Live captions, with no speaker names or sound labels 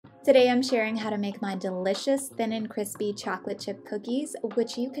Today I'm sharing how to make my delicious thin and crispy chocolate chip cookies,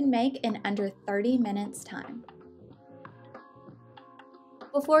 which you can make in under 30 minutes time.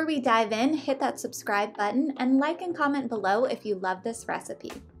 Before we dive in, hit that subscribe button and like and comment below if you love this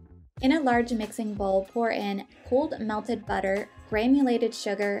recipe. In a large mixing bowl, pour in cooled melted butter, granulated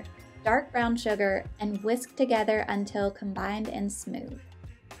sugar, dark brown sugar, and whisk together until combined and smooth.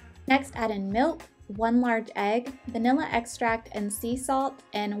 Next, add in milk, 1 large egg, vanilla extract, and sea salt,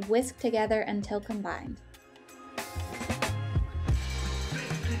 and whisk together until combined.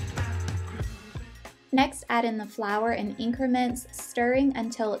 Next, add in the flour in increments, stirring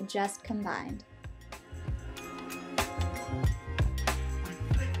until just combined.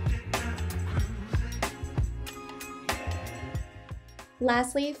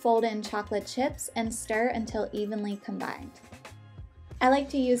 Lastly, fold in chocolate chips and stir until evenly combined. I like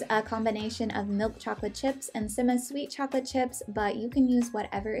to use a combination of milk chocolate chips and semi-sweet chocolate chips, but you can use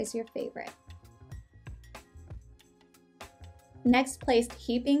whatever is your favorite. Next, place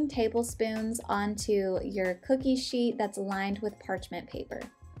heaping tablespoons onto your cookie sheet that's lined with parchment paper.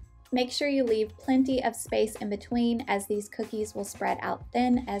 Make sure you leave plenty of space in between, as these cookies will spread out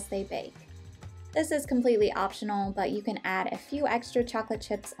thin as they bake. This is completely optional, but you can add a few extra chocolate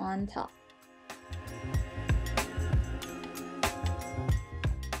chips on top.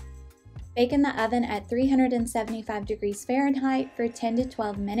 Bake in the oven at 375 degrees Fahrenheit for 10 to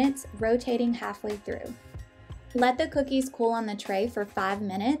 12 minutes, rotating halfway through. Let the cookies cool on the tray for 5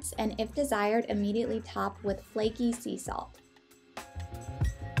 minutes, and if desired, immediately top with flaky sea salt.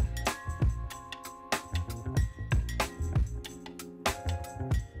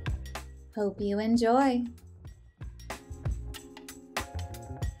 Hope you enjoy!